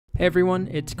Hey everyone,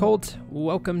 it's Colt.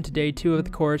 Welcome to day 2 of the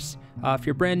course. If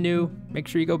you're brand new, make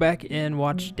sure you go back and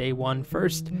watch day 1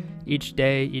 first. Each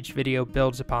day, each video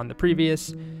builds upon the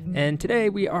previous. And today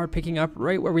we are picking up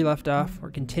right where we left off. We're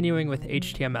continuing with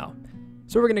HTML.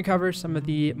 So we're going to cover some of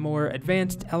the more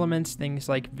advanced elements, things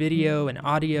like video and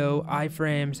audio,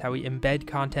 iframes, how we embed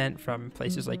content from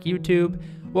places like YouTube.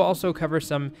 We'll also cover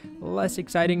some less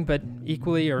exciting but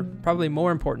equally or probably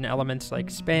more important elements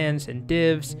like spans and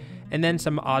divs, and then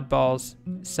some oddballs,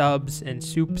 subs and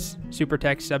soups,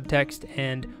 supertext, subtext,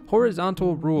 and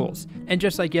horizontal rules. And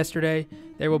just like yesterday,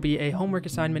 there will be a homework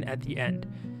assignment at the end.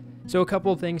 So a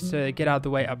couple of things to get out of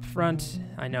the way up front.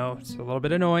 I know it's a little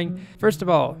bit annoying. First of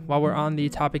all, while we're on the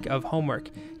topic of homework,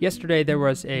 yesterday there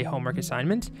was a homework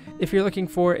assignment. If you're looking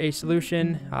for a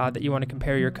solution that you want to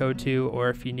compare your code to, or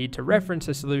if you need to reference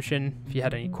a solution, if you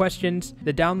had any questions,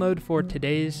 the download for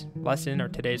today's lesson or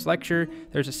today's lecture,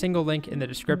 there's a single link in the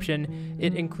description.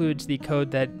 It includes the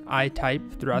code that I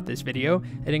type throughout this video.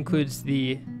 It includes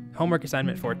the homework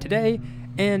assignment for today,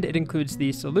 and it includes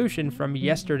the solution from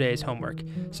yesterday's homework.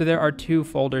 So there are 2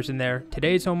 folders in there,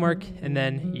 today's homework and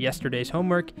then yesterday's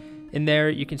homework. In there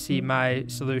you can see my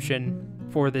solution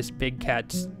for this big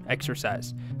cats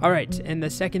exercise. All right, and the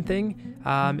second thing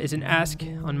is an ask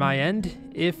on my end.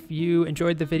 If you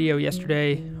enjoyed the video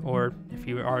yesterday, or if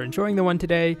you are enjoying the one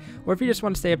today, or if you just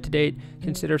want to stay up to date,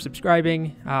 consider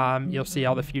subscribing. You'll see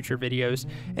all the future videos,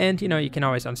 and you can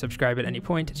always unsubscribe at any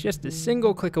point. It's just a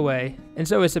single click away, and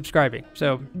so is subscribing.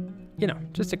 So,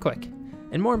 just a click.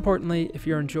 And more importantly, if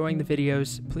you're enjoying the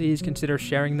videos, please consider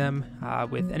sharing them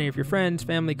with any of your friends,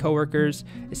 family, coworkers,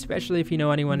 especially if you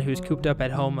know anyone who's cooped up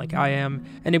at home like I am,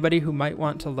 anybody who might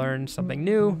want to learn something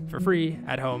new for free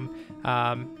at home.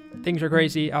 Things are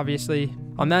crazy, obviously.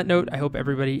 On that note, I hope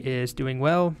everybody is doing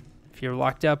well. If you're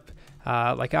locked up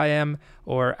like I am,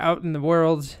 or out in the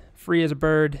world, free as a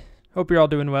bird, hope you're all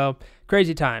doing well.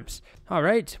 Crazy times. All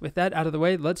right, with that out of the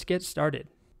way, let's get started.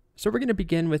 So we're going to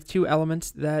begin with 2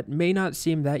 elements that may not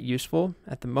seem that useful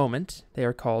at the moment. They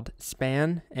are called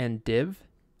span and div.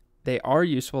 They are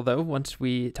useful though once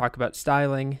we talk about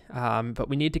styling, but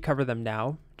we need to cover them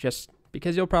now just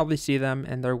because you'll probably see them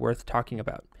and they're worth talking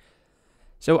about.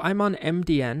 So I'm on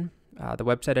MDN, the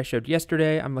website I showed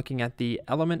yesterday. I'm looking at the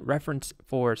element reference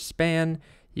for span.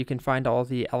 You can find all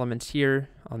the elements here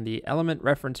on the element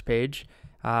reference page,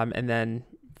 and then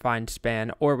find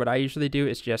span, or what I usually do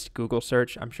is just Google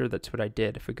search. I'm sure that's what I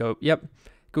did. If we go,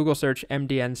 Google search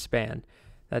MDN span.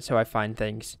 That's how I find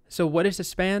things. So what is a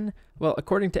span? Well,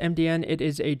 according to MDN, it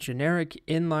is a generic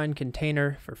inline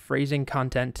container for phrasing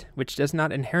content, which does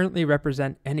not inherently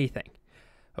represent anything.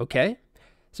 Okay,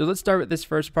 so let's start with this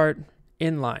first part,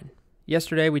 inline.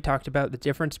 Yesterday, we talked about the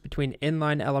difference between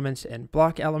inline elements and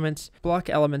block elements. Block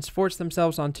elements force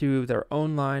themselves onto their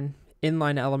own line.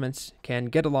 Inline elements can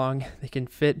get along, they can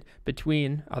fit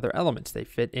between other elements, they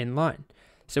fit in line.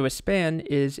 So a span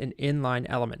is an inline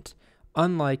element,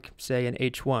 unlike, say, an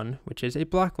H1, which is a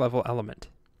block level element.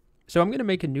 So I'm going to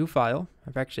make a new file.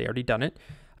 I've actually already done it.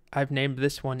 I've named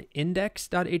this one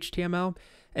index.html,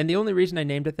 and the only reason I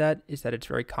named it that is that it's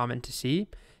very common to see.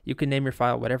 You can name your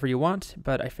file whatever you want,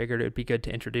 but I figured it would be good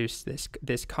to introduce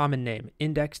this common name,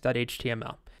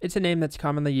 index.html. It's a name that's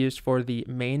commonly used for the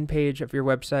main page of your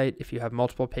website. If you have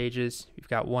multiple pages, you've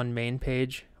got one main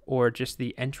page, or just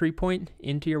the entry point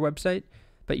into your website,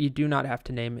 but you do not have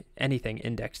to name anything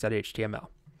index.html.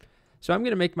 So I'm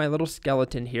going to make my little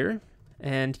skeleton here,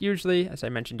 and usually, as I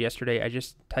mentioned yesterday, I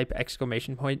just type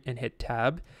exclamation point and hit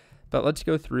tab, but let's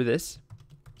go through this.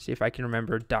 See if I can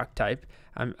remember doc type.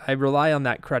 I rely on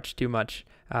that crutch too much.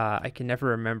 I can never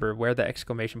remember where the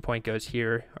exclamation point goes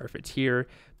here or if it's here,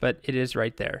 but it is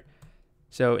right there.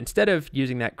 So instead of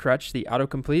using that crutch, the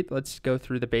autocomplete, let's go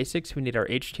through the basics. We need our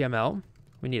HTML.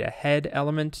 We need a head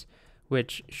element,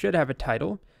 which should have a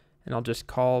title, and I'll just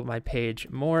call my page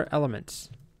more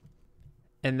elements.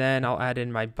 And then I'll add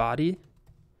in my body,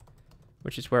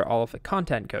 which is where all of the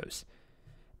content goes.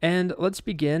 And let's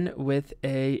begin with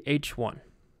a H1.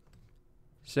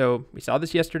 So we saw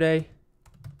this yesterday.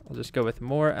 I'll just go with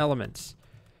more elements.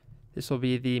 This will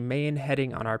be the main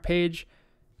heading on our page.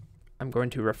 I'm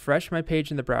going to refresh my page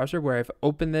in the browser where I've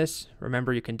opened this.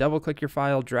 Remember, you can double click your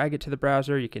file, drag it to the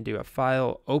browser. You can do a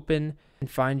file open and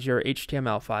find your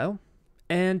HTML file.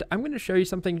 And I'm going to show you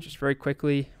something just very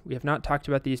quickly. We have not talked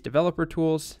about these developer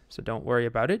tools, so don't worry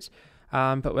about it.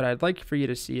 But what I'd like for you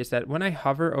to see is that when I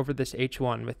hover over this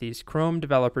H1 with these Chrome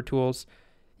developer tools,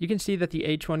 you can see that the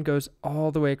H1 goes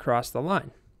all the way across the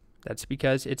line. That's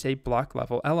because it's a block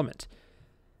level element.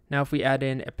 Now, if we add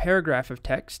in a paragraph of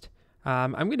text,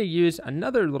 I'm going to use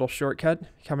another little shortcut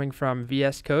coming from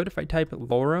VS Code. If I type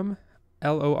lorem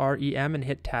L-O-R-E-M, and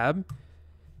hit tab,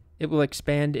 it will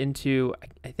expand into,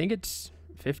 I think it's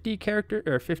 50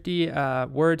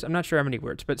 words. I'm not sure how many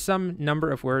words, but some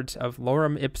number of words of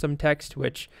lorem ipsum text,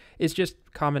 which is just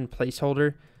common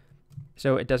placeholder.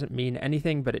 So it doesn't mean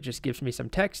anything, but it just gives me some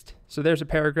text. So there's a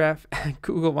paragraph.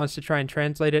 Google wants to try and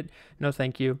translate it. No,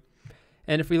 thank you.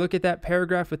 And if we look at that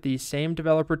paragraph with these same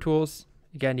developer tools,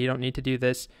 again, you don't need to do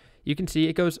this. You can see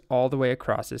it goes all the way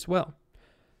across as well.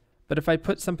 But if I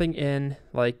put something in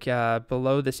like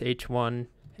below this H1,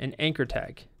 an anchor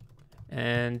tag,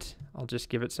 and I'll just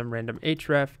give it some random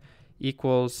href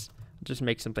equals, I'll just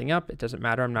make something up. It doesn't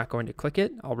matter. I'm not going to click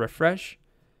it. I'll refresh.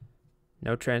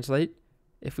 No translate.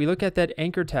 If we look at that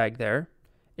anchor tag there,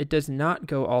 it does not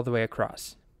go all the way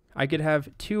across. I could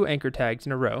have 2 anchor tags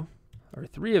in a row, or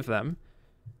 3 of them.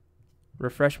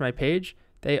 Refresh my page.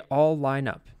 They all line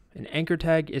up. An anchor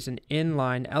tag is an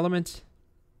inline element,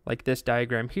 like this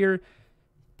diagram here.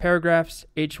 Paragraphs,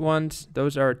 H1s,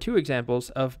 those are 2 examples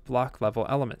of block level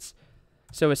elements.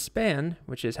 So a span,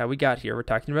 which is how we got here, we're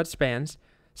talking about spans.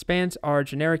 Spans are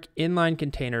generic inline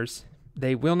containers.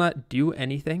 They will not do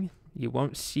anything. You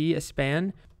won't see a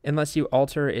span unless you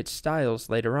alter its styles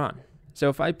later on. So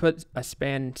if I put a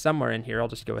span somewhere in here, I'll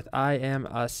just go with I am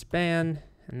a span,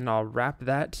 and I'll wrap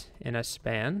that in a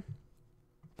span.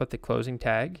 Put the closing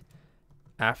tag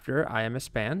after I am a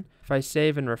span. If I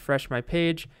save and refresh my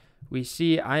page, we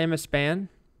see I am a span.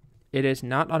 It is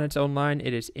not on its own line.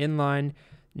 It is inline.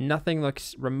 Nothing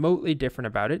looks remotely different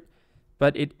about it,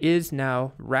 but it is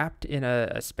now wrapped in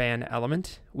a span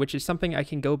element, which is something I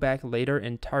can go back later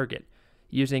and target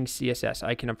using CSS.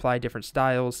 I can apply different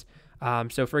styles.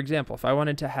 So for example, if I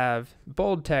wanted to have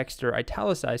bold text or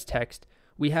italicized text,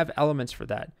 we have elements for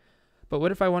that. But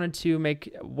what if I wanted to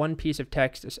make one piece of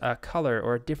text a color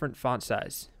or a different font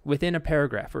size within a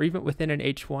paragraph or even within an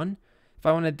H1? If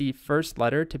I wanted the first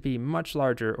letter to be much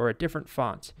larger or a different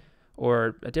font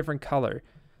or a different color,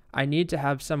 I need to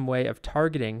have some way of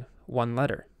targeting one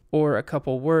letter or a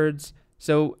couple words.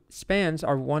 So spans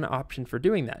are one option for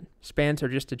doing that. Spans are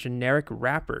just a generic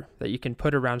wrapper that you can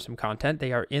put around some content.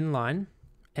 They are inline.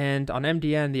 And on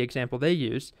MDN, the example they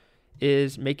use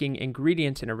is making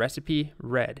ingredients in a recipe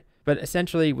red. But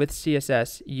essentially with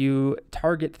CSS, you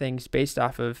target things based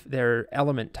off of their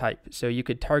element type. So you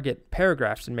could target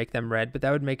paragraphs and make them red, but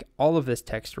that would make all of this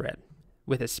text red.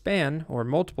 With a span or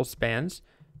multiple spans,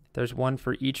 there's one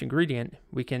for each ingredient,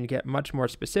 we can get much more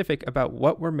specific about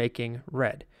what we're making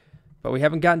red. But we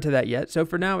haven't gotten to that yet, so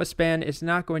for now a span is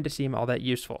not going to seem all that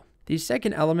useful. The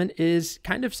second element is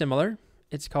kind of similar.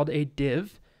 It's called a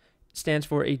div. It stands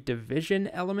for a division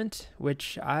element,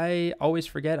 which I always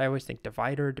forget. I always think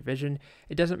divider, division.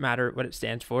 It doesn't matter what it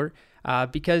stands for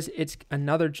because it's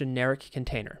another generic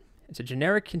container. It's a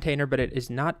generic container, but it is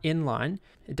not inline.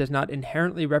 It does not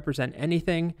inherently represent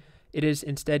anything. It is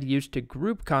instead used to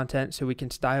group content so we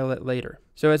can style it later.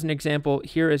 So as an example,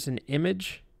 here is an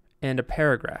image and a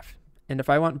paragraph. And if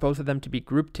I want both of them to be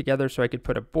grouped together so I could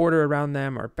put a border around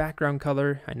them or background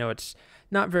color, I know it's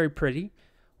not very pretty.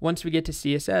 Once we get to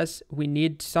CSS, we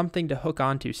need something to hook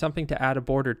onto, something to add a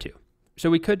border to. So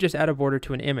we could just add a border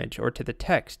to an image or to the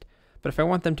text, but if I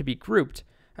want them to be grouped,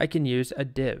 I can use a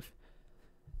div.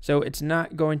 So it's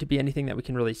not going to be anything that we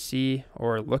can really see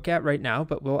or look at right now,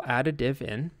 but we'll add a div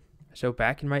in. So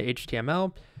back in my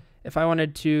HTML, if I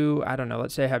wanted to, I don't know,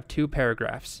 let's say I have 2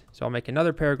 paragraphs. So I'll make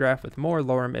another paragraph with more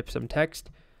lorem ipsum text.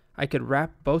 I could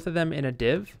wrap both of them in a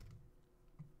div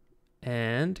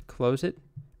and close it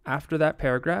after that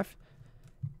paragraph.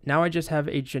 Now I just have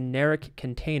a generic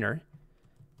container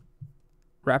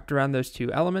wrapped around those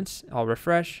 2 elements. I'll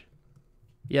refresh.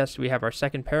 Yes, we have our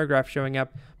second paragraph showing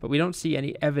up, but we don't see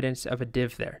any evidence of a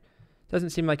div there. Doesn't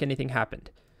seem like anything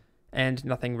happened. And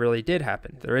nothing really did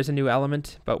happen. There is a new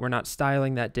element, but we're not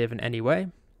styling that div in any way.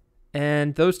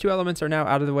 And those 2 elements are now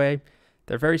out of the way.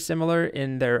 They're very similar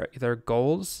in their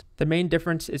goals. The main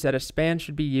difference is that a span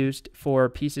should be used for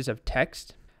pieces of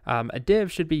text. A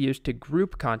div should be used to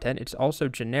group content. It's also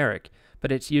generic,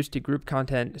 but it's used to group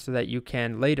content so that you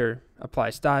can later apply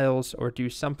styles or do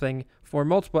something for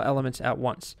multiple elements at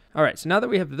once. All right, so now that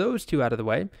we have those 2 out of the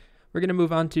way, we're going to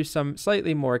move on to some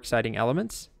slightly more exciting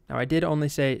elements. Now, I did only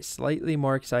say slightly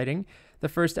more exciting. The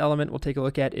first element we'll take a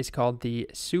look at is called the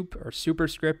sup or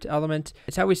superscript element.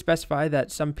 It's how we specify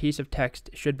that some piece of text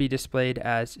should be displayed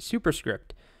as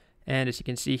superscript. And as you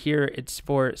can see here, it's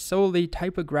for solely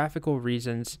typographical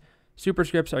reasons.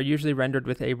 Superscripts are usually rendered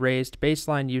with a raised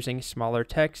baseline using smaller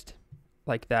text,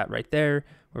 like that right there,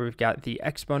 where we've got the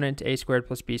exponent a squared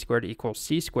plus b squared equals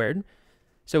c squared.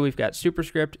 So we've got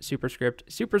superscript, superscript,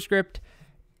 superscript.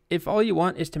 If all you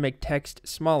want is to make text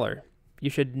smaller, You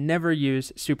should never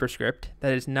use superscript.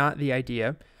 That is not the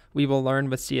idea. We will learn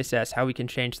with CSS how we can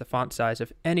change the font size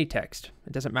of any text.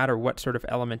 It doesn't matter what sort of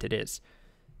element it is.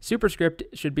 Superscript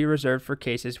should be reserved for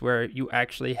cases where you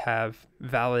actually have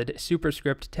valid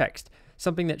superscript text,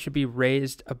 something that should be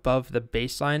raised above the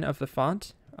baseline of the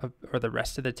font or the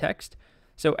rest of the text.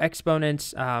 So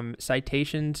exponents,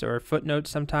 citations, or footnotes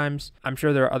sometimes. I'm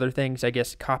sure there are other things. I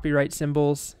guess copyright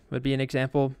symbols would be an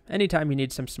example. Anytime you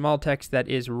need some small text that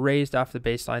is raised off the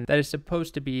baseline, that is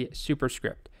supposed to be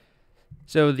superscript.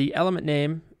 So the element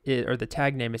name or the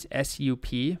tag name is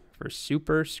SUP for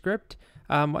superscript.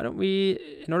 Why don't we,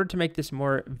 in order to make this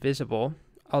more visible,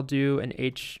 I'll do an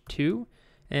H2,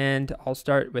 and I'll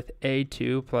start with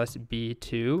A2 plus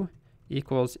B2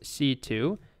 equals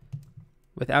C2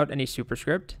 without any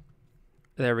superscript.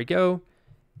 There we go.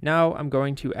 Now I'm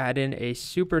going to add in a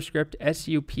superscript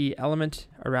SUP element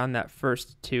around that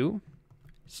first 2.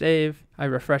 Save. I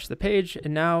refresh the page,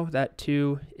 and now that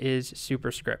 2 is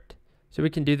superscript. So we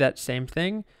can do that same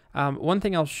thing. One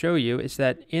thing I'll show you is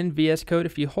that in VS Code,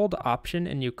 if you hold Option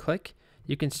and you click,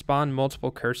 you can spawn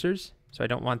multiple cursors. So I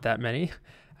don't want that many.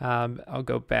 I'll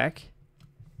go back,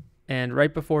 and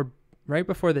right before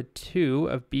the 2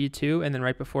 of B2 and then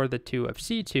right before the 2 of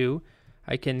C2,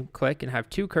 I can click and have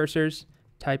 2 cursors,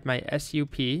 type my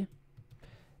SUP,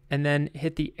 and then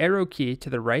hit the arrow key to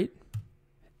the right,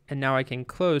 and now I can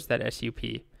close that SUP.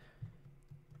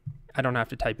 I don't have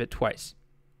to type it twice.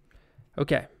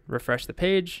 Okay, refresh the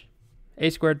page. A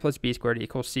squared plus B squared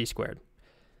equals C squared.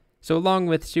 So along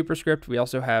with superscript, we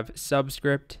also have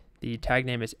subscript. The tag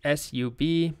name is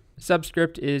SUB.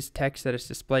 Subscript is text that is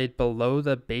displayed below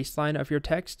the baseline of your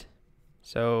text.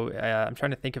 So I'm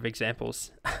trying to think of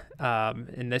examples.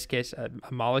 In this case, a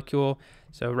molecule.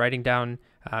 So writing down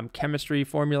chemistry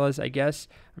formulas, I guess.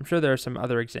 I'm sure there are some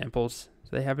other examples.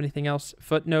 Do they have anything else?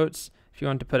 Footnotes. If you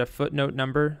want to put a footnote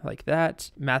number like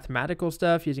that. Mathematical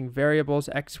stuff using variables,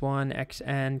 x1,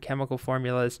 xn, chemical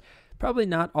formulas. Probably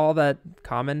not all that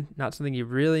common. Not something you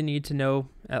really need to know,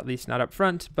 at least not up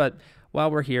front. But while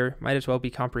we're here, might as well be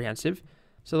comprehensive.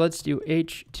 So let's do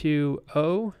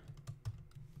H2O.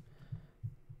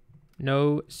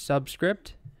 No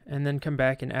subscript. And then come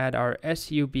back and add our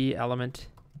SUB element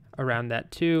around that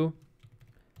too.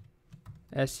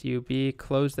 SUB,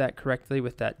 close that correctly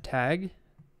with that tag.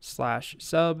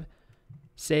 /sub,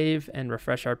 save, and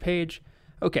refresh our page.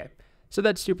 Okay, so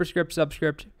that's superscript,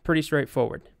 subscript, pretty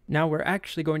straightforward. Now we're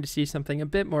actually going to see something a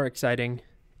bit more exciting,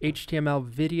 HTML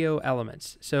video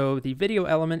elements. So the video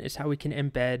element is how we can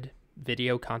embed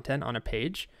video content on a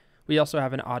page. We also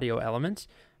have an audio element.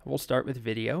 We'll start with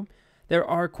video. There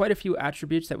are quite a few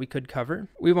attributes that we could cover.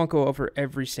 We won't go over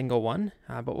every single one,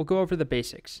 but we'll go over the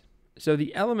basics. So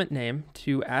the element name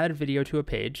to add video to a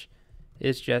page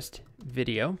is just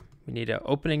video. We need an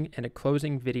opening and a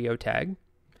closing video tag.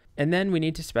 And then we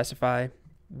need to specify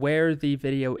where the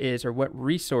video is or what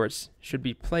resource should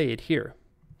be played here.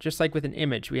 Just like with an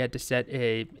image, we had to set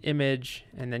a image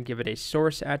and then give it a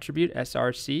source attribute,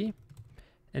 src,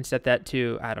 and set that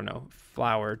to, I don't know,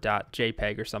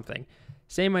 flower.jpg or something.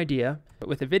 Same idea, but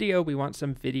with a video, we want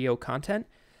some video content.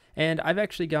 And I've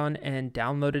actually gone and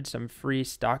downloaded some free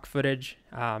stock footage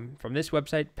from this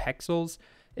website, Pexels.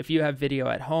 If you have video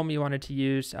at home you wanted to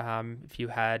use, if you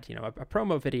had a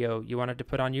promo video you wanted to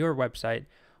put on your website,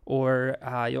 or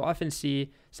you'll often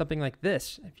see something like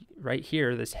this. Right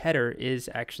here, this header is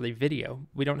actually video.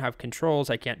 We don't have controls,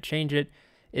 I can't change it.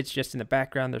 It's just in the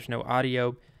background, there's no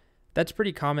audio. That's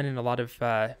pretty common in a lot of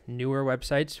newer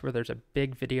websites where there's a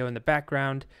big video in the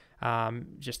background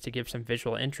just to give some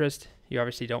visual interest. You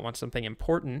obviously don't want something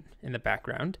important in the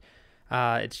background.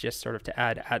 It's just sort of to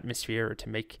add atmosphere or to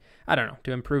make, I don't know,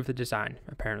 to improve the design,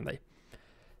 apparently.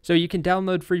 So you can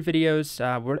download free videos,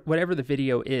 whatever the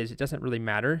video is, it doesn't really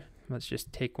matter. Let's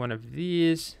just take one of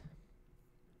these,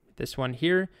 this one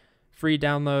here, free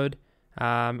download.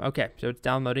 Okay, so it's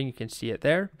downloading, you can see it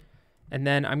there. And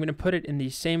then I'm going to put it in the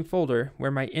same folder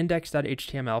where my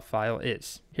index.html file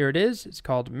is. Here it is, it's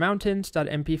called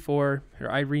mountains.mp4, or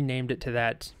I renamed it to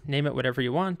that. Name it whatever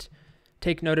you want.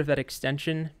 Take note of that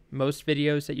extension. Most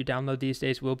videos that you download these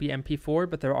days will be MP4,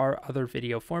 but there are other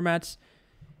video formats.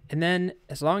 And then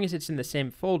as long as it's in the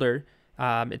same folder,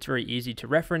 it's very easy to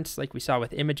reference. Like we saw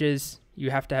with images,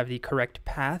 you have to have the correct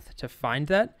path to find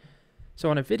that. So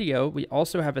on a video, we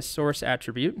also have a source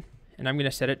attribute, and I'm going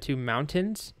to set it to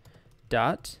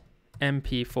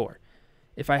mountains.mp4.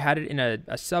 If I had it in a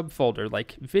subfolder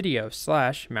like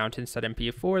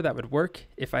video/mountains.mp4, that would work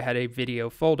if I had a video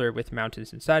folder with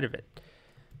mountains inside of it.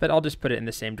 But I'll just put it in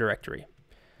the same directory.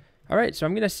 All right, so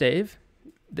I'm going to save.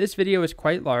 This video is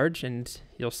quite large, and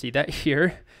you'll see that here.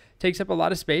 It takes up a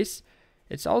lot of space.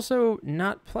 It's also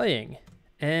not playing,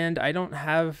 and I don't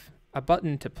have a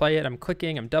button to play it. I'm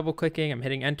clicking, I'm double clicking, I'm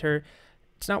hitting enter.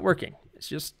 It's not working. It's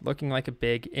just looking like a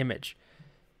big image.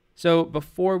 So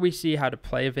before we see how to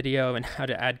play a video and how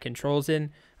to add controls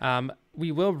in,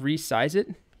 we will resize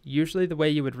it. Usually the way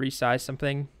you would resize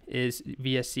something is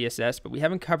via CSS, but we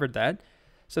haven't covered that.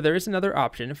 So there is another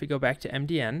option. If we go back to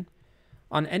MDN,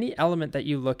 on any element that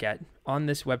you look at on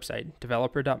this website,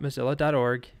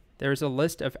 developer.mozilla.org, there is a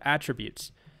list of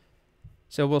attributes.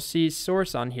 So we'll see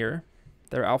source on here.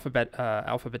 They're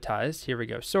alphabetized. Here we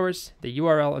go. Source, the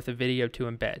URL of the video to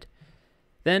embed.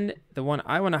 Then the one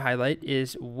I want to highlight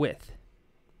is width.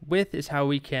 Width is how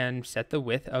we can set the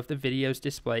width of the video's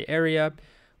display area.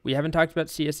 We haven't talked about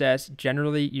CSS.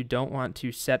 Generally, you don't want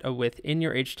to set a width in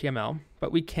your HTML,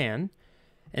 but we can,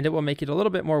 and it will make it a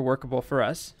little bit more workable for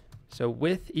us. So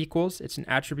width equals, it's an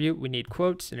attribute. We need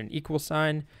quotes and an equal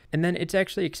sign, and then it's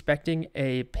actually expecting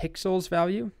a pixels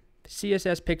value.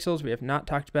 CSS pixels we have not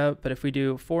talked about, but if we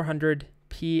do 400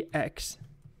 px,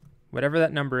 whatever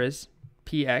that number is,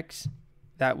 px,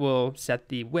 that will set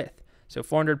the width. So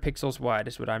 400 pixels wide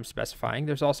is what I'm specifying.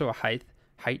 There's also a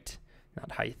height,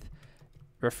 not height.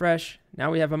 Refresh.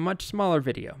 Now we have a much smaller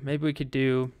video. Maybe we could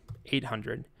do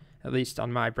 800, at least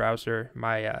on my browser,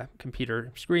 my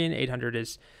computer screen. 800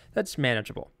 that's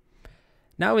manageable.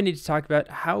 Now we need to talk about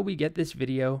how we get this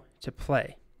video to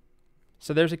play.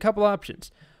 So there's a couple options.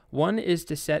 One is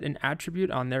to set an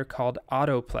attribute on there called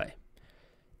autoplay.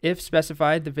 If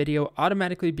specified, the video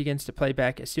automatically begins to play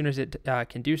back as soon as it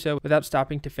can do so without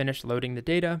stopping to finish loading the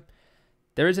data.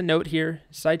 There is a note here.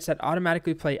 Sites that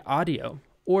automatically play audio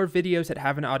or videos that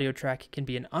have an audio track can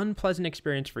be an unpleasant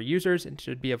experience for users and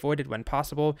should be avoided when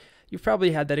possible. You've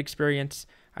probably had that experience.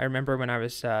 I remember when I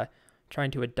was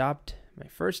trying to adopt my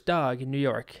first dog in New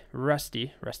York,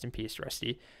 Rusty, rest in peace,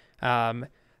 Rusty.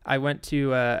 I went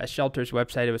to a shelter's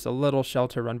website. It was a little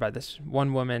shelter run by this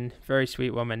one woman, very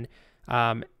sweet woman.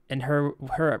 And her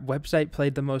website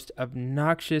played the most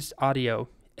obnoxious audio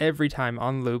every time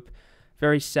on loop.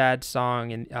 Very sad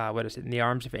song, and what is it, In the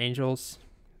Arms of Angels?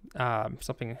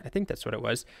 Something, I think that's what it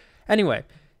was. Anyway,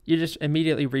 you just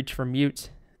immediately reach for mute.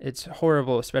 It's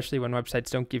horrible, especially when websites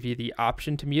don't give you the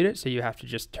option to mute it, so you have to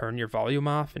just turn your volume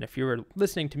off. And if you were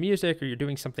listening to music or you're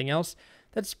doing something else,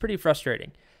 that's pretty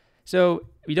frustrating. So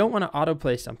we don't want to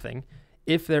autoplay something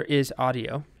if there is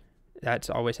audio. That's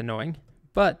always annoying.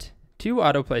 But to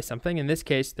autoplay something, in this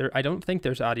case, I don't think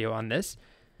there's audio on this.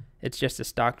 It's just a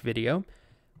stock video.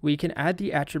 We can add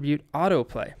the attribute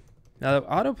autoplay. Now,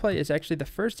 autoplay is actually the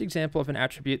first example of an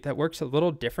attribute that works a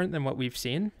little different than what we've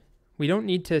seen. We don't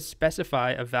need to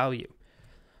specify a value.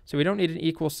 So we don't need an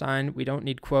equal sign. We don't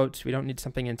need quotes. We don't need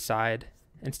something inside.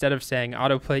 Instead of saying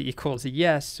autoplay equals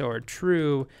yes or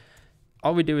true,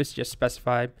 all we do is just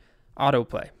specify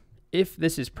autoplay. If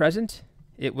this is present,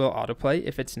 it will autoplay.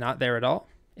 If it's not there at all,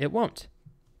 it won't.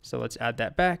 So let's add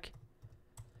that back.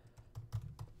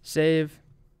 Save.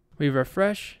 We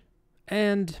refresh.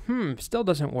 And still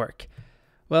doesn't work.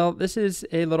 Well, this is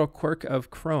a little quirk of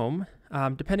Chrome.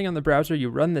 Depending on the browser you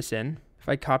run this in, if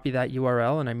I copy that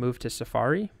URL and I move to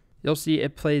Safari, you'll see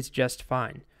it plays just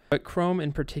fine. But Chrome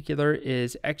in particular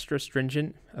is extra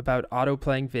stringent about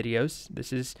auto-playing videos.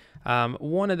 This is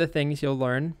one of the things you'll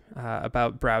learn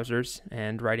about browsers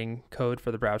and writing code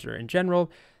for the browser in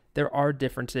general. There are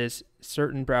differences.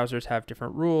 Certain browsers have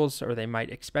different rules, or they might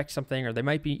expect something, or they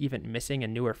might be even missing a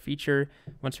newer feature.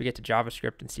 Once we get to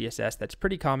JavaScript and CSS, that's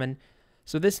pretty common.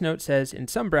 So this note says in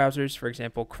some browsers, for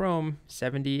example, Chrome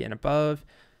 70 and above,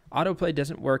 autoplay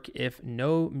doesn't work if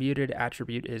no muted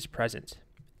attribute is present.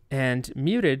 And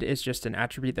muted is just an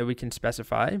attribute that we can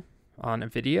specify on a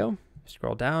video.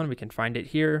 Scroll down, we can find it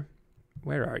here.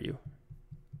 Where are you?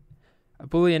 A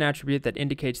Boolean attribute that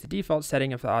indicates the default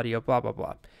setting of the audio, blah, blah,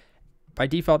 blah. By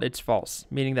default, it's false,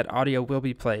 meaning that audio will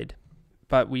be played.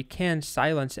 But we can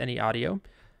silence any audio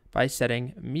by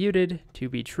setting muted to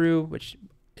be true, which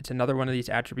it's another one of these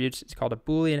attributes. It's called a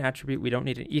Boolean attribute. We don't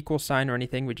need an equal sign or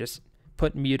anything. We just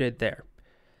put muted there.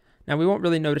 Now, we won't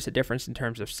really notice a difference in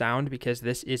terms of sound because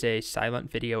this is a silent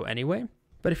video anyway.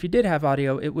 But if you did have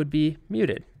audio, it would be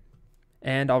muted.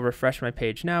 And I'll refresh my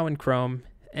page now in Chrome,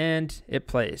 and it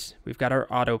plays. We've got our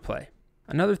autoplay.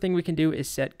 Another thing we can do is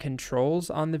set controls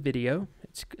on the video.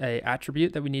 It's an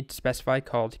attribute that we need to specify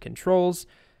called controls.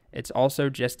 It's also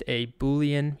just a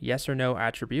Boolean yes or no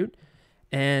attribute.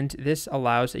 And this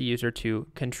allows a user to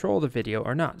control the video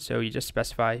or not. So you just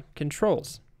specify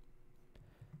controls.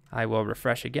 I will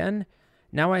refresh again.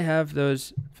 Now I have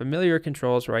those familiar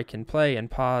controls where I can play and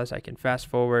pause. I can fast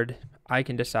forward. I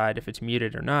can decide if it's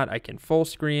muted or not. I can full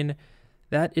screen.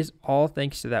 That is all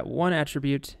thanks to that one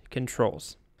attribute,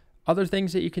 controls. Other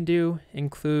things that you can do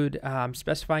include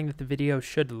specifying that the video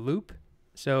should loop.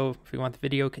 So if we want the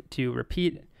video to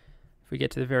repeat, if we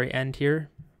get to the very end here,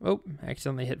 oh, I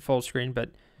accidentally hit full screen, but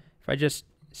if I just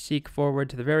seek forward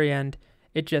to the very end,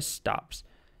 it just stops.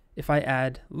 If I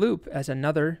add loop as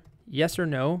another yes or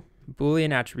no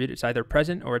Boolean attribute, it's either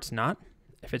present or it's not.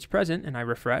 If it's present and I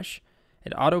refresh,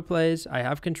 it autoplays, I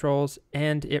have controls,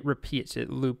 and it repeats, it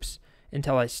loops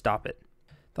until I stop it.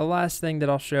 The last thing that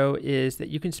I'll show is that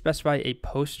you can specify a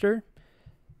poster.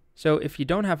 So if you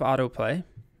don't have autoplay,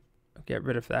 I'll get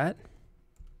rid of that.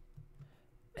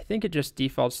 I think it just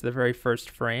defaults to the very first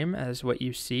frame as what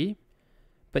you see,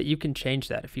 but you can change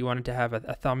that if you wanted to have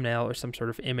a thumbnail or some sort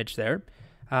of image there.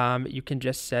 You can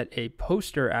just set a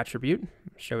poster attribute,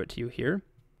 I'll show it to you here.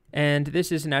 And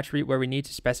this is an attribute where we need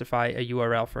to specify a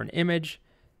URL for an image.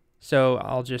 So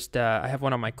I'll just, I have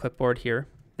one on my clipboard here,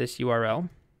 this URL.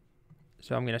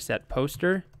 So I'm going to set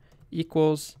poster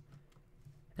equals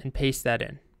and paste that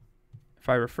in. If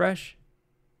I refresh,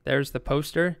 there's the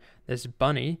poster, this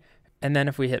bunny, and then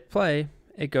if we hit play,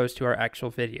 it goes to our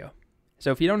actual video.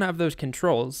 So if you don't have those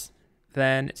controls,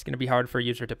 then it's going to be hard for a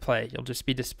user to play. You'll just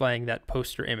be displaying that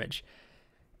poster image.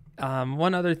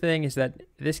 One other thing is that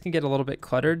this can get a little bit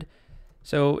cluttered.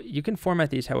 So you can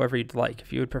format these however you'd like.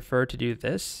 If you would prefer to do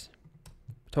this,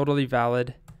 totally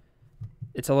valid.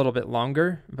 It's a little bit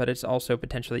longer, but it's also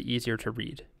potentially easier to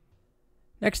read.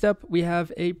 Next up, we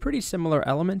have a pretty similar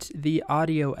element, the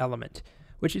audio element,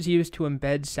 which is used to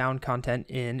embed sound content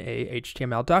in a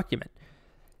HTML document.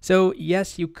 So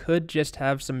yes, you could just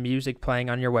have some music playing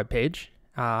on your web page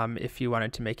if you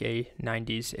wanted to make a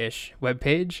 90s-ish web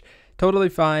page. Totally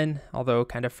fine, although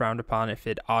kind of frowned upon if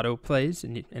it auto plays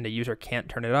and a user can't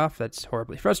turn it off. That's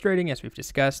horribly frustrating, as we've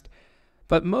discussed.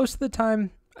 But most of the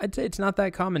time, I'd say it's not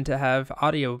that common to have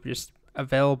audio just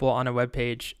available on a web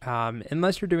page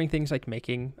unless you're doing things like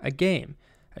making a game,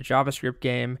 a JavaScript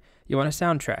game. You want a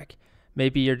soundtrack.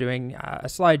 Maybe you're doing a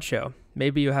slideshow.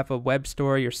 Maybe you have a web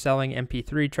store, you're selling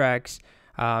MP3 tracks,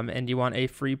 and you want a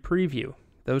free preview.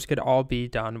 Those could all be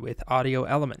done with audio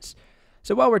elements.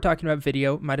 So while we're talking about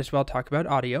video, might as well talk about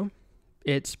audio.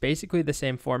 It's basically the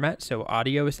same format. So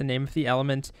audio is the name of the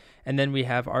element, and then we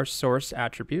have our source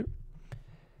attribute.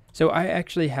 So I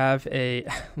actually have a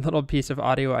little piece of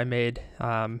audio I made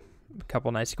a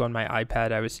couple nights ago on my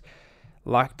iPad. I was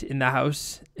locked in the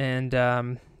house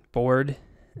and bored,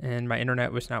 and my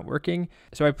internet was not working.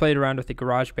 So I played around with the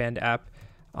GarageBand app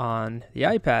on the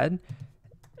iPad,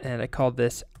 and I called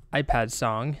this iPad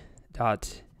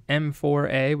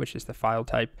song.m4a, which is the file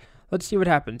type. Let's see what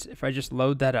happens if I just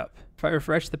load that up. If I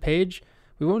refresh the page,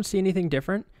 we won't see anything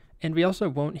different, and we also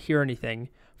won't hear anything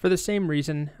for the same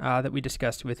reason that we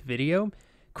discussed with video.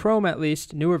 Chrome, at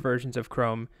least, newer versions of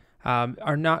Chrome,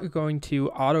 are not going to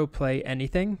autoplay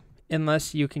anything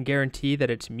unless you can guarantee that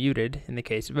it's muted in the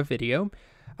case of a video.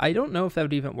 I don't know if that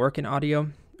would even work in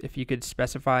audio. If you could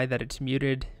specify that it's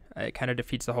muted, it kind of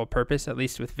defeats the whole purpose. At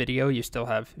least with video, you still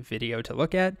have video to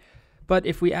look at. But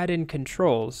if we add in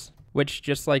controls, which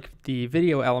just like the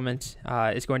video element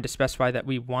is going to specify that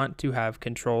we want to have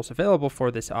controls available for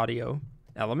this audio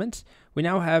element, we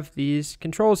now have these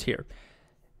controls here.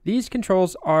 These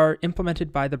controls are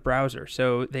implemented by the browser,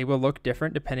 so they will look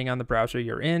different depending on the browser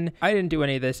you're in. I didn't do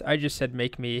any of this. I just said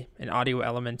make me an audio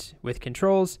element with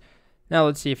controls. Now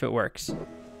let's see if it works.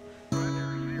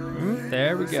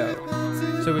 There we go.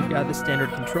 So we've got the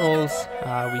standard controls.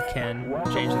 We can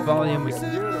change the volume. We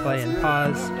can play and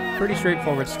pause. Pretty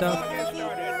straightforward stuff.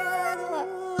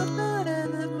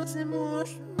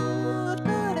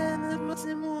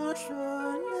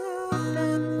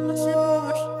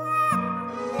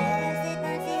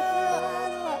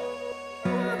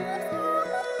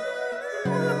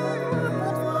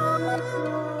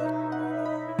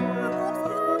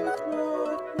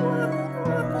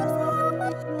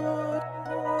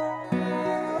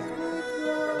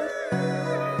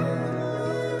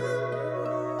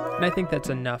 And I think that's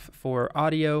enough for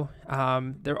audio.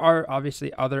 There are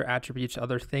obviously other attributes,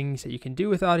 other things that you can do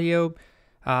with audio.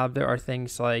 There are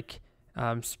things like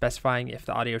specifying if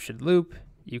the audio should loop.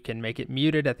 You can make it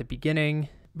muted at the beginning.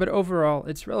 But overall,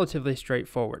 it's relatively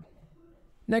straightforward.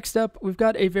 Next up, we've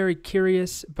got a very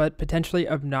curious but potentially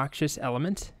obnoxious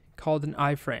element called an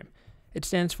iframe. It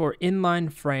stands for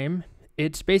inline frame.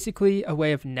 It's basically a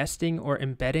way of nesting or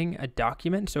embedding a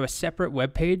document, so a separate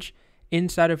web page,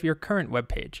 inside of your current web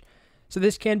page. So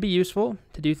this can be useful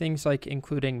to do things like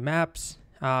including maps.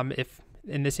 If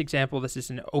in this example, this is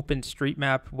an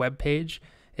OpenStreetMap web page,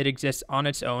 it exists on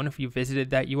its own. If you visited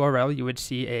that URL, you would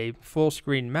see a full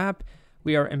screen map.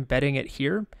 We are embedding it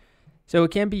here. So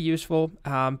it can be useful,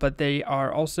 but they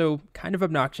are also kind of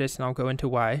obnoxious, and I'll go into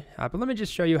why. But let me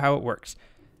just show you how it works.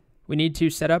 We need to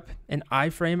set up an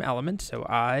iframe element, so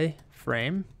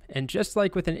iframe, and just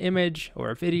like with an image or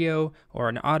a video or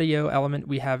an audio element,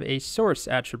 we have a source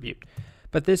attribute.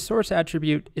 But this source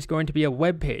attribute is going to be a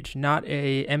web page, not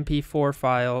a MP4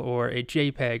 file or a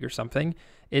JPEG or something.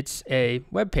 It's a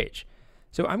web page.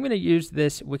 So I'm going to use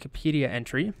this Wikipedia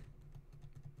entry.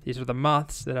 These are the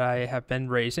moths that I have been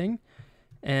raising.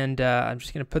 And I'm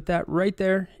just going to put that right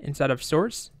there inside of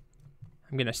source.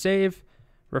 I'm going to save,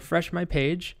 refresh my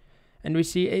page, and we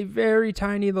see a very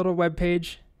tiny little web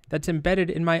page that's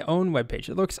embedded in my own web page.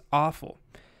 It looks awful,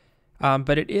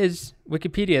 but it is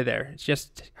Wikipedia there. It's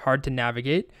just hard to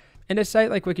navigate. And a site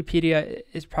like Wikipedia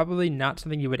is probably not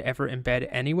something you would ever embed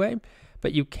anyway,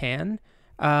 but you can.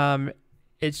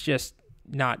 It's just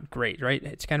not great, right?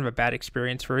 It's kind of a bad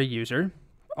experience for a user.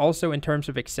 Also, in terms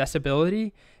of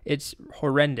accessibility, it's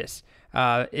horrendous.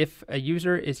 If a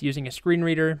user is using a screen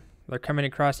reader, they're coming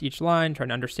across each line, trying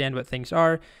to understand what things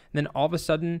are, and then all of a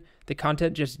sudden, the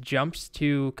content just jumps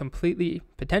to completely,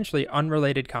 potentially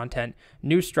unrelated content,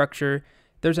 new structure.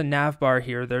 There's a nav bar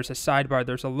here, there's a sidebar,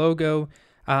 there's a logo,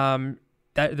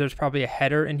 there's probably a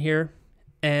header in here,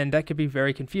 and that could be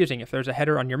very confusing. If there's a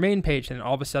header on your main page, then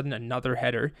all of a sudden another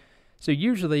header. So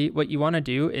usually what you want to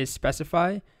do is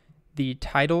specify the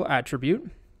title attribute,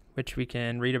 which we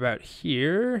can read about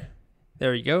here.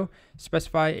 There you go.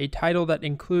 Specify a title that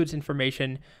includes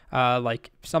information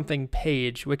like something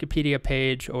page, Wikipedia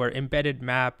page, or embedded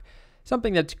map,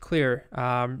 something that's clear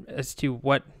as to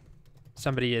what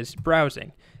somebody is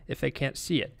browsing if they can't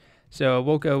see it. So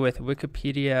we'll go with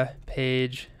Wikipedia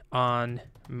page on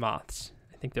moths.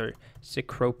 I think they're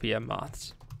Cecropia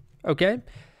moths. Okay.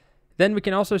 Then we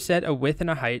can also set a width and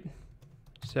a height.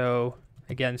 So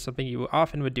again, something you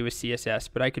often would do with CSS,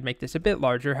 but I could make this a bit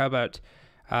larger. How about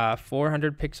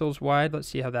 400 pixels wide? Let's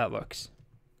see how that looks.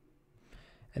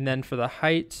 And then for the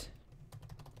height,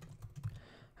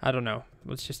 I don't know.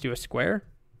 Let's just do a square.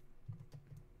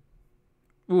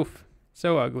 Oof,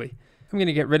 so ugly. I'm going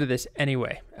to get rid of this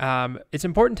anyway. It's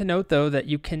important to note, though, that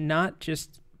you cannot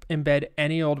just embed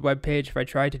any old web page. If I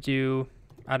try to do,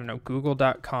 I don't know,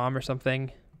 google.com or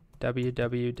something,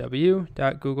 www.google.com,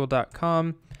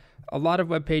 a lot of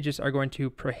web pages are going to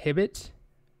prohibit,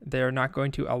 they're not going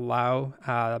to allow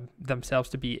themselves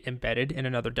to be embedded in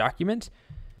another document.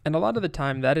 And a lot of the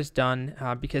time that is done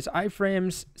because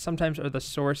iframes sometimes are the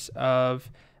source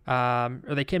of, or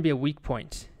they can be a weak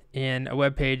point in a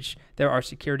web page. There are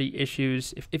security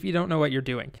issues if you don't know what you're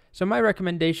doing. So my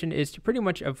recommendation is to pretty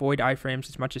much avoid iframes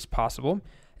as much as possible,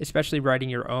 especially writing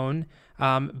your own.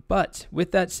 But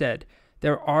with that said,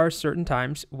 there are certain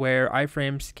times where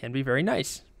iframes can be very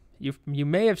nice. You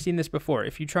may have seen this before.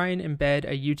 If you try and embed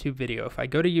a YouTube video, if I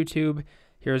go to YouTube,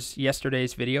 here's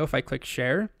yesterday's video. If I click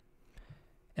share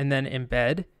and then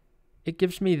embed, it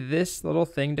gives me this little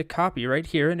thing to copy right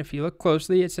here. And if you look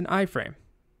closely, it's an iframe.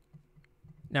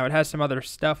 Now it has some other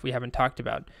stuff we haven't talked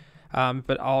about,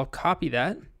 but I'll copy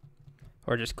that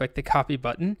or just click the copy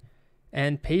button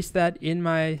and paste that in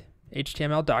my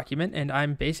HTML document. And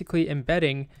I'm basically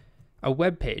embedding a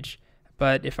web page.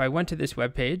 But if I went to this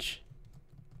web page,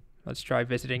 let's try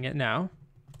visiting it now.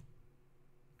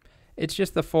 It's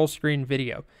just the full screen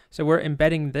video. So we're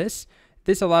embedding this.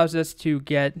 This allows us to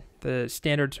get the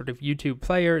standard sort of YouTube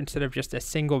player instead of just a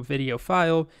single video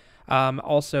file.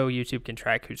 Also, YouTube can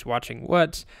track who's watching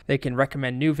what. They can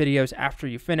recommend new videos after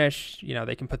you finish. You know,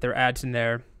 they can put their ads in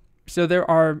there. So there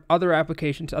are other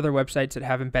applications, other websites that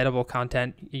have embeddable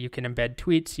content. You can embed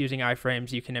tweets using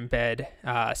iframes. You can embed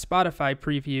Spotify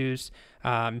previews,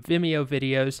 Vimeo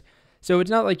videos. So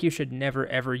it's not like you should never,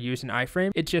 ever use an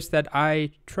iframe. It's just that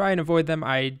I try and avoid them.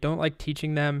 I don't like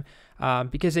teaching them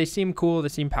because they seem cool, they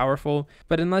seem powerful.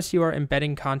 But unless you are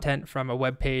embedding content from a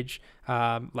web page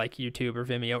like YouTube or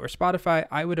Vimeo or Spotify,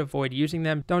 I would avoid using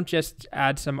them. Don't just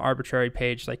add some arbitrary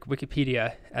page like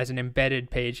Wikipedia as an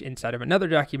embedded page inside of another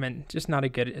document. Just not a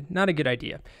good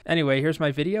idea. Anyway, here's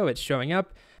my video. It's showing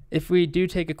up. If we do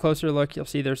take a closer look, you'll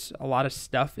see there's a lot of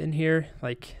stuff in here,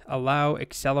 like allow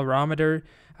accelerometer.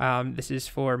 This is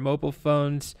for mobile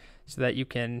phones so that you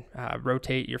can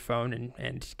rotate your phone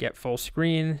and get full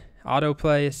screen.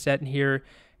 Autoplay is set in here.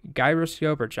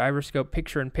 Gyroscope or gyroscope,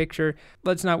 picture-in-picture.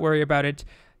 Let's not worry about it.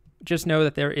 Just know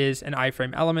that there is an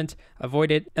iframe element.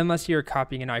 Avoid it unless you're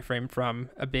copying an iframe from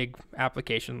a big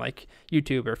application like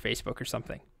YouTube or Facebook or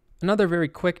something. Another very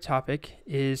quick topic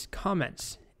is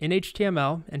comments. In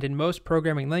HTML and in most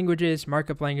programming languages,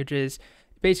 markup languages,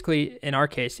 basically in our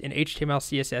case, in HTML,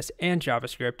 CSS, and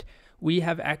JavaScript, we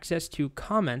have access to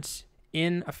comments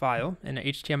in a file, in an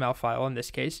HTML file in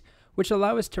this case, which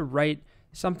allow us to write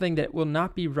something that will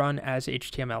not be run as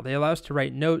HTML. They allow us to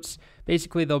write notes.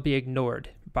 Basically, they'll be ignored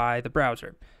by the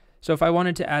browser. So if I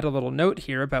wanted to add a little note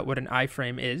here about what an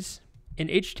iframe is, in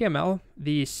HTML,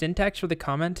 the syntax for the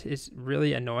comment is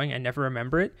really annoying. I never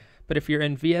remember it. But if you're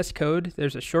in VS Code,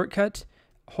 there's a shortcut.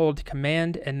 Hold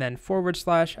Command and then /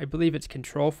 I believe it's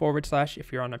Control /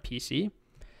 if you're on a PC.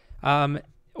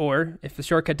 Or if the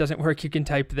shortcut doesn't work, you can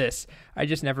type this. I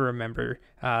just never remember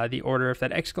the order of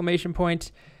that exclamation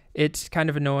point. It's kind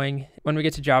of annoying. When we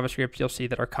get to JavaScript, you'll see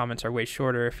that our comments are way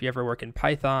shorter. If you ever work in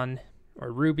Python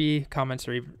or Ruby, comments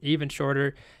are even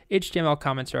shorter. HTML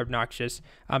comments are obnoxious,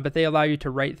 but they allow you to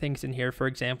write things in here. For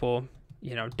example,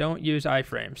 don't use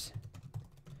iframes.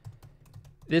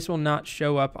 This will not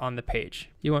show up on the page.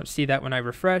 You won't see that when I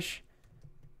refresh.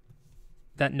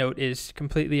 That note is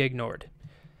completely ignored.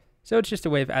 So it's just a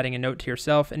way of adding a note to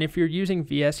yourself. And if you're using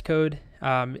VS Code,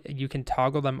 you can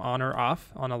toggle them on or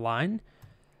off on a line.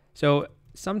 So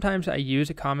sometimes I use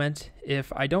a comment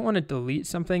if I don't want to delete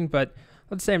something, but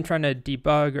let's say I'm trying to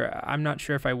debug or I'm not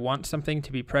sure if I want something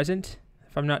to be present.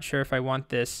 If I'm not sure if I want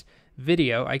this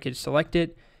video, I could select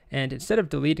it, and instead of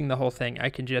deleting the whole thing, I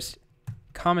can just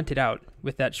comment it out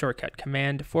with that shortcut,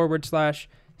 Command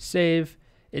 / save.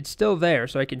 It's still there,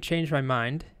 so I can change my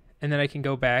mind, and then I can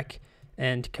go back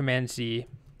and Command Z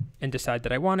and decide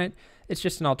that I want it. It's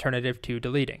just an alternative to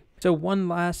deleting. So one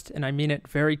last, and I mean it,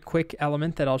 very quick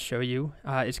element that I'll show you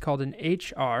is called an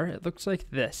HR. It looks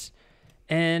like this.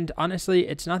 And honestly,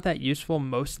 it's not that useful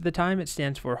most of the time. It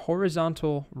stands for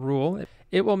horizontal rule.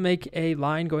 It will make a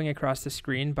line going across the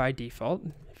screen by default.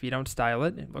 If you don't style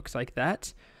it, it looks like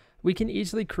that. We can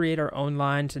easily create our own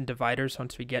lines and dividers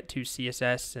once we get to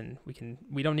CSS, and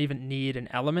we don't even need an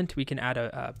element. We can add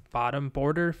a bottom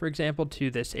border, for example, to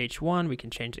this H1. We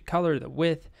can change the color, the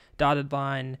width, dotted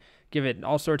line, give it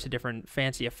all sorts of different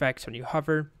fancy effects when you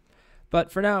hover.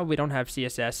 But for now, we don't have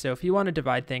CSS, so if you want to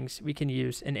divide things, we can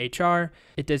use an HR.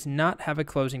 It does not have a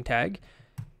closing tag.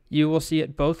 You will see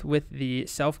it both with the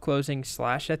self-closing /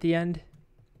 at the end.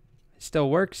 It still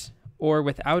works, or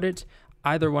without it.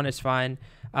 Either one is fine.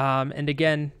 And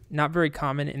again, not very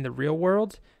common in the real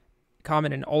world,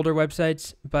 common in older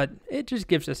websites, but it just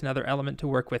gives us another element to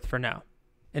work with for now.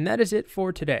 And that is it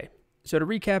for today. So to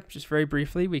recap, just very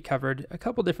briefly, we covered a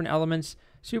couple different elements: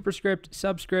 superscript,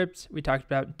 subscript. We talked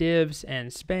about divs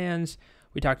and spans.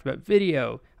 We talked about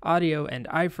video, audio, and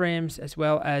iframes, as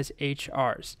well as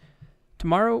HRs.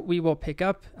 Tomorrow, we will pick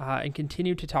up and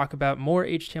continue to talk about more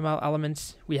HTML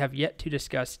elements. We have yet to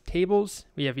discuss tables.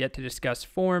 We have yet to discuss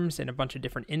forms and a bunch of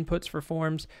different inputs for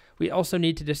forms. We also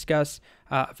need to discuss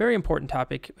a very important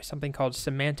topic, something called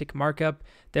semantic markup.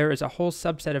 There is a whole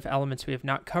subset of elements we have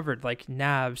not covered, like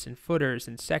navs and footers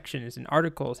and sections and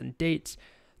articles and dates.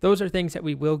 Those are things that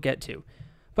we will get to.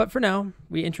 But for now,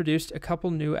 we introduced a couple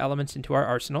new elements into our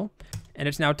arsenal, and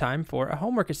it's now time for a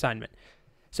homework assignment.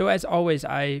 So as always,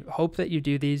 I hope that you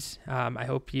do these. I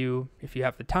hope if you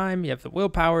have the time, you have the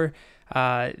willpower,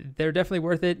 they're definitely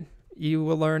worth it. You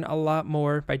will learn a lot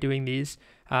more by doing these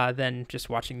than just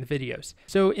watching the videos.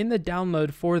 So in the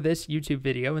download for this YouTube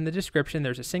video, in the description,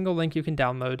 there's a single link you can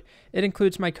download. It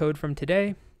includes my code from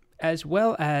today, as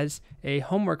well as a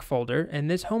homework folder.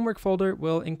 And this homework folder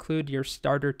will include your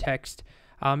starter text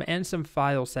and some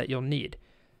files that you'll need.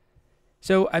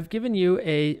 So I've given you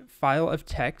a file of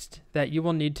text that you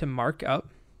will need to mark up,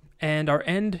 and our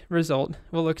end result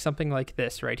will look something like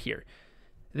this right here.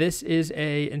 This is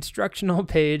an instructional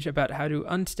page about how to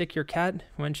unstick your cat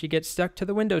when she gets stuck to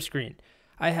the window screen.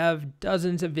 I have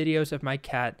dozens of videos of my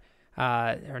cat.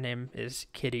 Her name is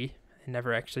Kitty. I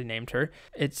never actually named her.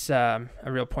 It's a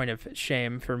real point of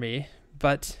shame for me.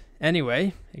 But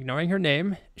anyway, ignoring her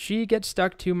name, she gets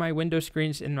stuck to my window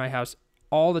screens in my house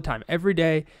all the time, every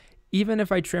day. Even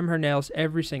if I trim her nails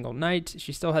every single night,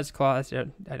 she still has claws.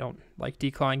 I don't like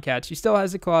declawing cats. She still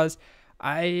has the claws.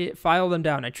 I file them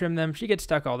down. I trim them. She gets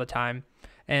stuck all the time.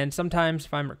 And sometimes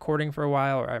if I'm recording for a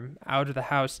while or I'm out of the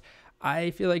house,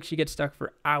 I feel like she gets stuck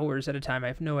for hours at a time. I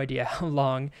have no idea how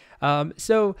long.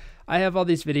 So I have all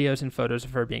these videos and photos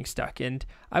of her being stuck. And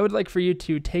I would like for you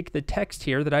to take the text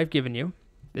here that I've given you.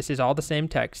 This is all the same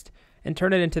text, and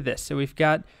turn it into this. So we've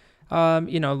got,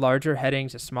 larger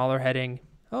headings, a smaller heading.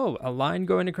 Oh, a line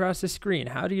going across the screen.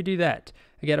 How do you do that?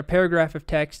 I got a paragraph of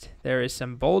text. There is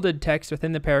some bolded text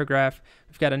within the paragraph.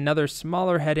 We've got another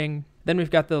smaller heading. Then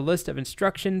we've got the list of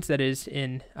instructions that is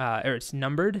it's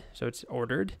numbered, so it's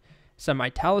ordered. Some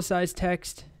italicized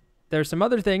text. There's some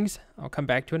other things I'll come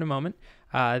back to in a moment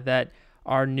that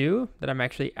are new that I'm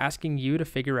actually asking you to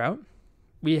figure out.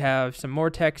 We have some more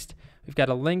text. We've got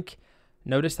a link.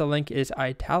 Notice the link is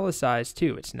italicized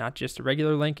too. It's not just a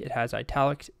regular link. It has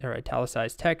italics or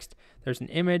italicized text. There's an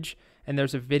image and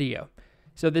there's a video.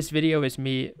 So this video is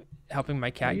me helping my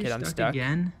cat get unstuck.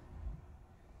 Again?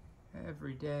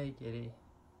 Every day, kitty.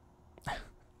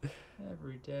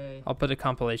 Every day. I'll put a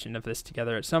compilation of this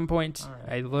together at some point.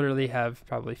 Right. I literally have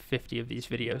probably 50 of these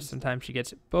videos. Sometimes she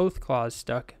gets both claws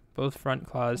stuck, both front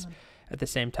claws at the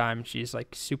same time. She's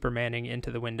like Supermaning into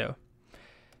the window.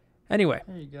 Anyway,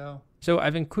 there you go. So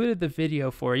I've included the video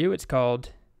for you. It's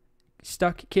called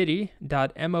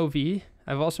stuckkitty.mov.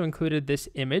 I've also included this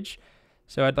image.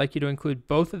 So I'd like you to include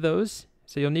both of those.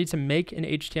 So you'll need to make an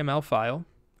HTML file.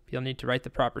 You'll need to write the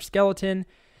proper skeleton.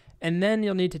 And then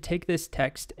you'll need to take this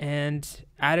text and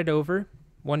add it over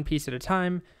one piece at a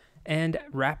time and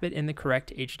wrap it in the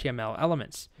correct HTML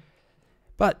elements.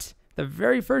 But the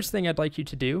very first thing I'd like you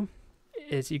to do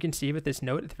is, you can see with this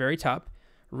note at the very top,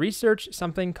 research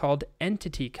something called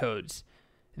entity codes.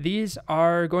 These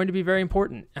are going to be very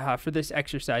important for this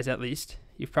exercise at least.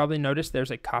 You've probably noticed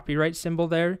there's a copyright symbol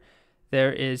there.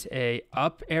 There is a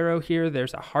up arrow here.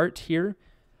 There's a heart here.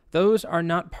 Those are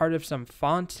not part of some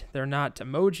font. They're not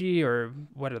emoji or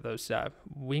what are those,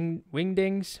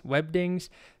 wingdings, webdings.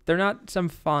 They're not some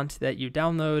font that you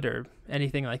download or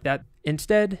anything like that.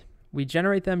 Instead, we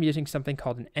generate them using something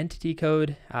called an entity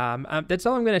code. That's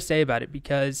all I'm going to say about it,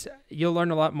 because you'll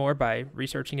learn a lot more by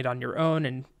researching it on your own.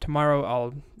 And tomorrow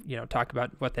I'll talk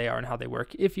about what they are and how they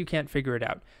work if you can't figure it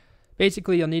out.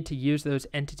 Basically, you'll need to use those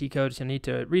entity codes. You'll need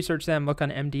to research them, look on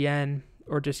MDN,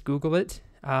 or just Google it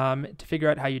to figure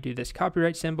out how you do this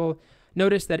copyright symbol.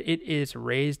 Notice that it is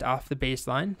raised off the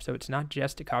baseline, so it's not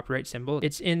just a copyright symbol.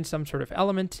 It's in some sort of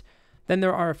element. Then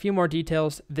there are a few more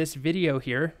details. This video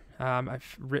here,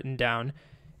 I've written down,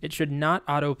 it should not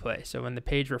autoplay. So when the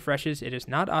page refreshes, it is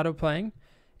not autoplaying.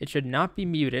 It should not be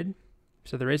muted,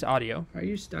 so there is audio. Are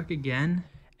you stuck again?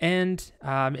 And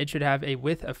it should have a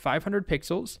width of 500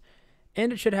 pixels,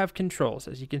 and it should have controls.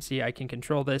 As you can see, I can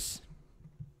control this.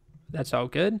 That's all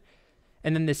good.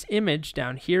 And then this image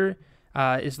down here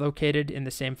is located in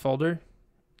the same folder,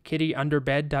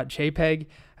 kittyunderbed.jpg.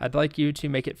 I'd like you to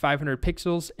make it 500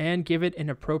 pixels and give it an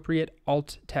appropriate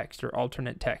alt text or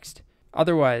alternate text.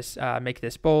 Otherwise, make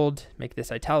this bold, make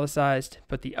this italicized,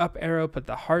 put the up arrow, put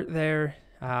the heart there,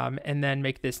 and then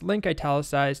make this link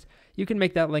italicized. You can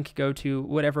make that link go to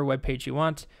whatever web page you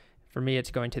want. For me,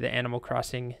 it's going to the Animal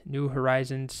Crossing New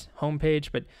Horizons homepage,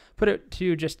 but put it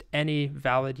to just any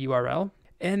valid URL,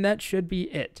 and that should be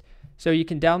it. So you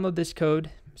can download this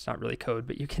code. It's not really code,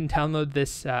 but you can download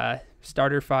this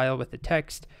starter file with the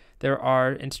text. There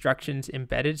are instructions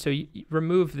embedded. So you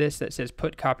remove this that says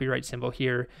put copyright symbol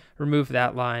here, remove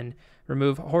that line,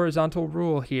 remove horizontal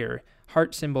rule here,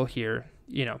 heart symbol here,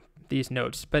 these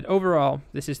notes. But overall,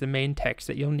 this is the main text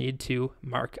that you'll need to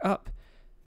mark up.